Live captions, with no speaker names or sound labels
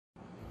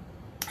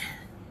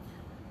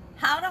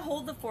How to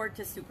hold the fort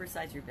to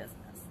supersize your business.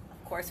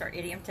 Of course, our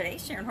idiom today,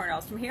 Sharon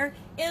Hornells from here,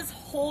 is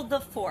hold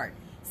the fort.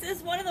 This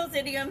is one of those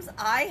idioms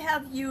I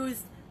have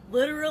used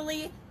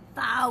literally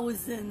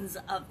thousands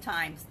of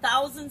times,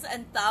 thousands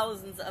and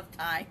thousands of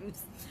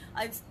times.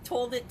 I've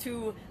told it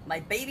to my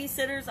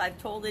babysitters, I've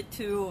told it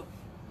to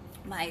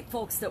my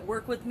folks that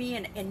work with me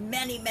in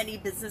many, many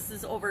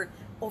businesses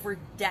over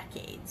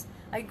decades.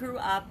 I grew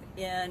up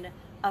in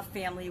a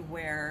family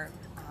where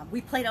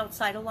we played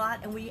outside a lot,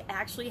 and we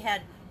actually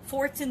had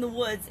forts in the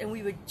woods, and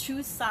we would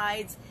choose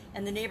sides,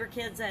 and the neighbor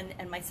kids and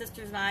my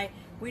sisters and I,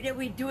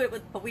 we do it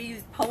with, but we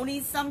used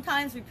ponies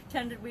sometimes. We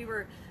pretended we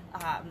were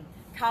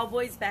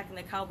cowboys back in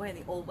the cowboy and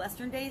the old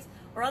western days,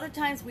 or other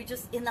times we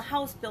just in the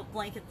house built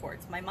blanket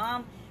forts. My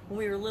mom, when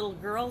we were little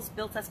girls,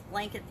 built us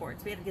blanket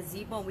forts. We had a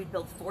gazebo and we'd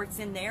build forts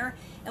in there,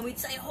 and we'd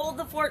say hold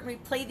the fort, and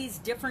we'd play these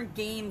different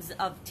games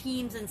of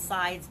teams and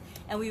sides,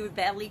 and we would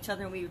battle each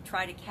other, and we would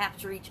try to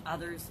capture each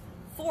other's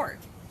fort.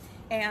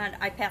 And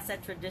I passed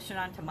that tradition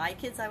on to my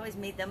kids. I always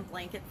made them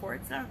blanket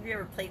forts. I don't know if you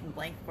ever played in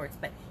blanket forts,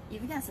 but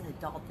even as an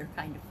adult, they're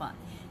kind of fun.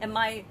 And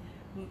my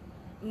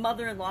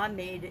mother-in-law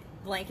made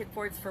blanket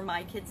forts for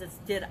my kids, as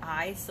did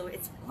I. So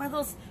it's one of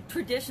those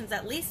traditions,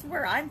 at least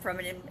where I'm from,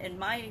 and in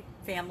my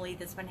family,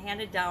 that's been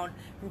handed down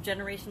from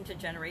generation to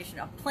generation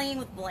of playing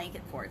with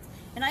blanket forts.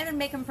 And I even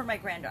make them for my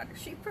granddaughter.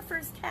 She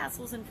prefers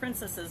castles and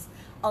princesses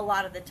a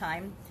lot of the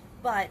time,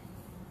 but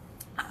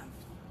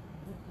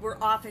we're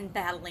often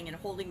battling and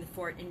holding the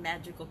fort in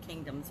magical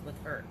kingdoms with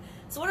her.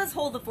 So what does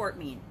hold the fort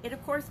mean? It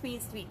of course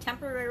means to be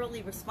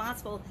temporarily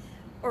responsible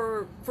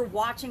or for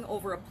watching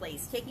over a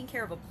place, taking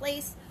care of a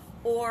place,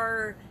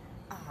 or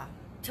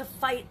to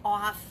fight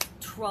off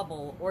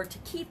trouble, or to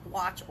keep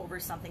watch over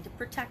something, to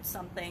protect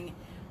something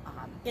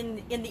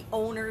in the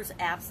owner's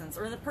absence,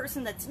 or in the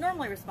person that's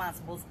normally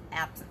responsible's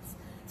absence.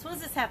 So what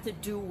does this have to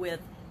do with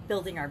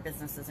building our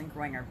businesses and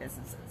growing our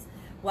businesses?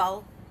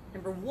 Well,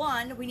 number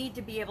one, we need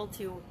to be able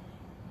to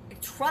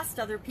trust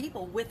other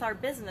people with our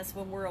business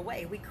when we're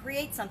away. We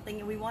create something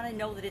and we want to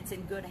know that it's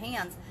in good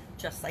hands,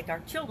 just like our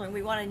children.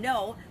 We want to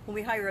know when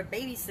we hire a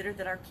babysitter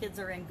that our kids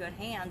are in good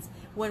hands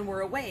when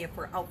we're away. If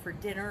we're out for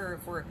dinner, or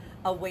if we're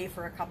away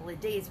for a couple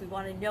of days, we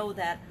want to know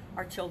that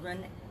our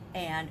children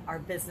and our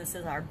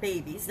businesses, our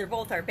babies, they're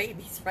both our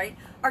babies, right,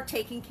 are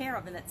taken care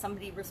of, and that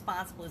somebody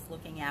responsible is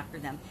looking after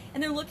them.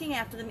 And they're looking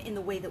after them in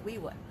the way that we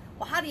would.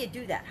 Well, how do you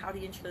do that? How do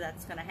you ensure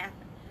that's going to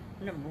happen?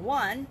 Number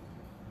one,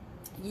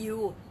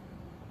 you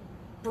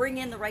bring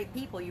in the right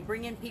people. You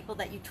bring in people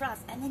that you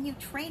trust, and then you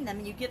train them,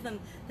 and you give them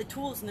the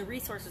tools and the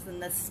resources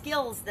and the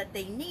skills that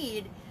they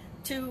need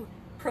to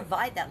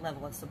provide that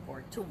level of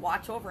support, to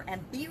watch over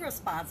and be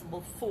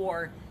responsible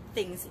for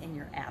things in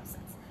your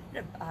absence.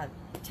 I had an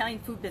Italian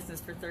food business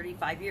for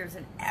 35 years,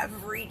 and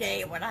every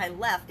day when I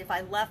left, if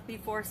I left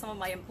before some of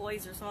my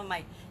employees or some of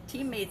my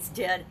teammates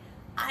did,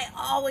 I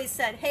always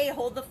said, hey,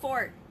 hold the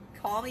fort.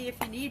 Call me if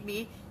you need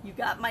me. You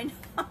got my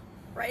number,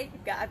 right?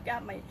 I've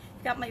got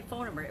my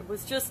phone number. It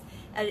was just,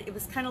 it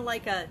was kind of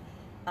like a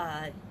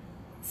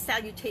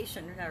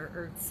salutation,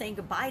 or saying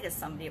goodbye to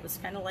somebody. It was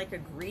kind of like a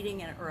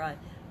greeting,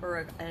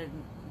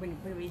 when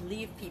we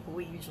leave people,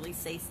 we usually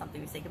say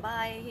something. We say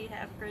goodbye, hey,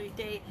 have a great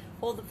day,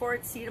 hold the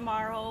fort, see you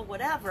tomorrow,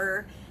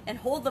 whatever. And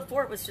hold the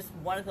fort was just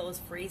one of those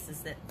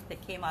phrases that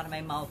came out of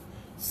my mouth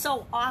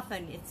so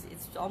often,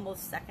 it's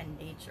almost second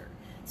nature.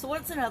 So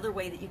what's another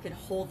way that you can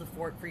hold the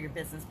fort for your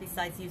business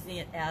besides using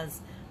it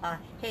as,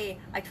 hey,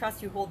 I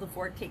trust you, hold the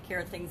fort, take care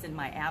of things in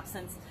my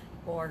absence?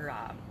 Or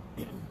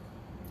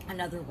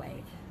another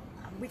way,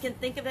 we can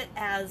think of it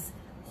as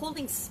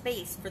holding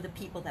space for the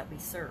people that we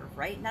serve,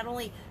 right? Not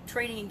only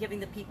training and giving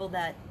the people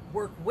that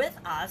work with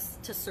us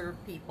to serve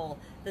people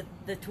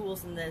the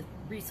tools and the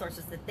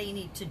resources that they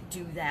need to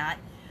do that,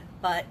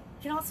 but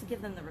you can also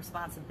give them the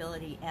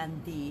responsibility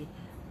and the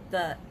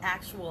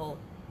actual,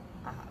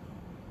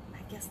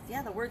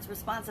 the word's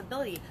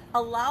responsibility.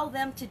 Allow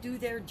them to do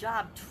their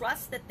job.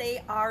 Trust that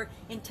they are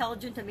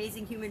intelligent,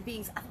 amazing human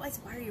beings. Otherwise,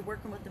 why are you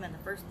working with them in the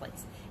first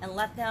place? And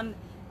let them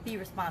be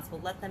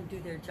responsible. Let them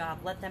do their job.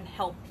 Let them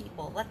help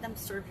people. Let them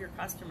serve your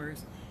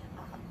customers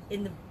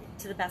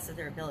to the best of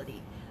their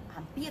ability.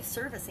 Be of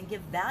service and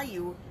give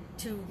value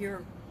to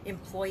your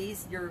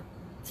employees, your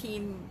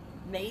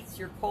teammates,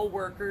 your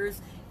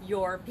co-workers,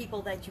 your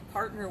people that you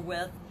partner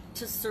with,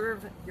 to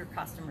serve your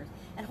customers,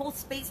 and hold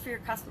space for your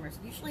customers.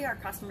 Usually our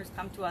customers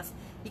come to us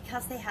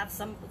because they have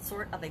some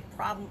sort of a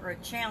problem or a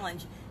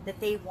challenge that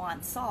they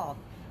want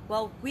solved.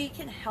 Well, we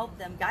can help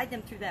them, guide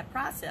them through that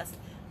process,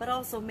 but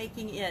also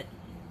making it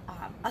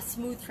a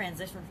smooth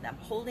transition for them,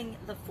 holding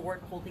the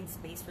fort, holding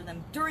space for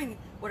them during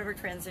whatever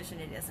transition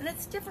it is. And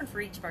it's different for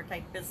each of our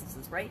type of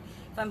businesses, right?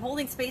 If I'm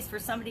holding space for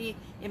somebody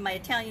in my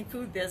Italian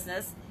food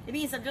business, it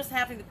means I'm just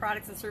having the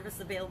products and services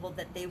available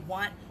that they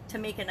want to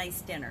make a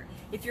nice dinner.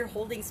 If you're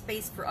holding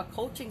space for a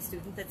coaching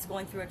student that's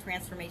going through a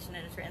transformation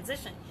and a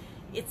transition,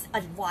 it's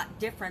a lot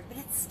different, but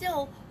it's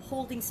still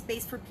holding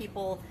space for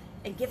people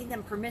and giving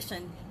them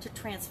permission to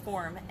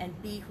transform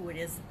and be who it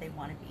is that they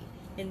want to be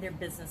in their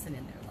business and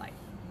in their life.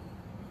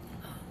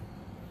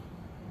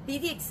 be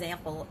the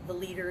example, the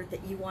leader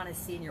that you want to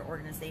see in your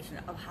organization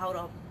of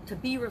how to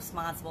be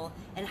responsible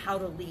and how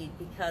to lead,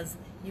 because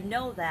you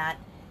know that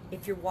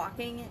if you're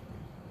walking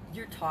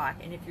your talk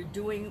and if you're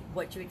doing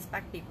what you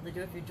expect people to do,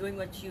 if you're doing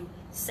what you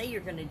say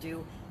you're going to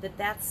do,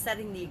 that's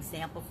setting the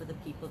example for the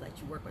people that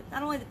you work with.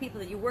 Not only the people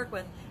that you work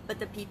with, but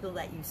the people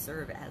that you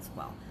serve as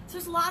well. So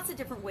there's lots of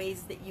different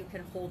ways that you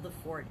can hold the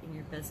fort in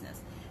your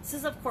business. This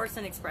is, of course,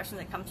 an expression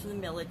that comes from the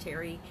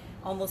military.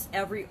 Almost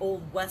every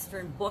old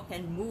Western book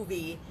and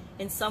movie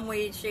in some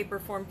way, shape, or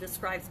form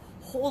describes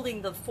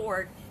holding the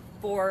fort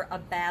for a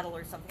battle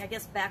or something. I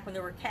guess back when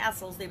there were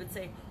castles, they would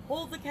say,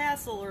 hold the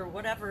castle or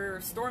whatever,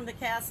 or storm the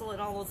castle,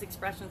 and all those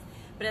expressions.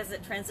 But as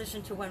it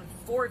transitioned to when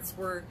forts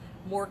were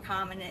more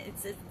common,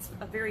 it's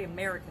a very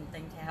American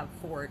thing to have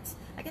forts.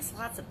 I guess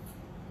lots of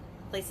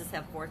places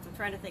have forts. I'm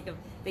trying to think of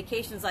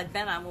vacations I've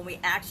been on when we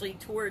actually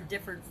toured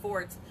different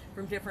forts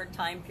from different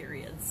time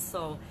periods.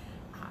 So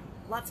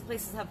lots of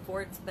places have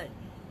forts, but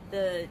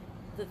the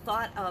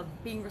thought of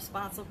being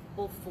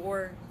responsible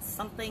for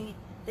something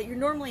that you're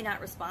normally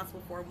not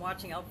responsible for and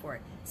watching out for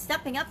it,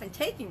 stepping up and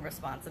taking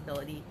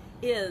responsibility,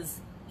 is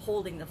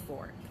holding the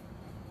fort.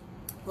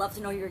 Love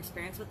to know your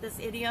experience with this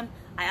idiom.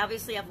 I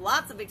obviously have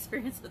lots of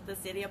experience with this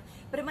idiom,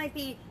 but it might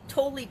be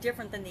totally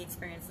different than the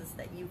experiences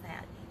that you've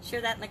had.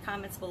 Share that in the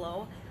comments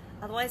below.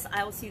 Otherwise,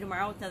 I will see you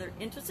tomorrow with another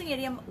interesting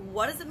idiom.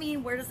 What does it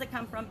mean? Where does it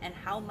come from? And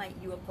how might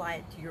you apply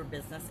it to your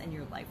business and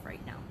your life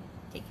right now?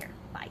 Take care.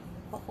 Bye.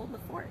 Hold the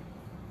fort.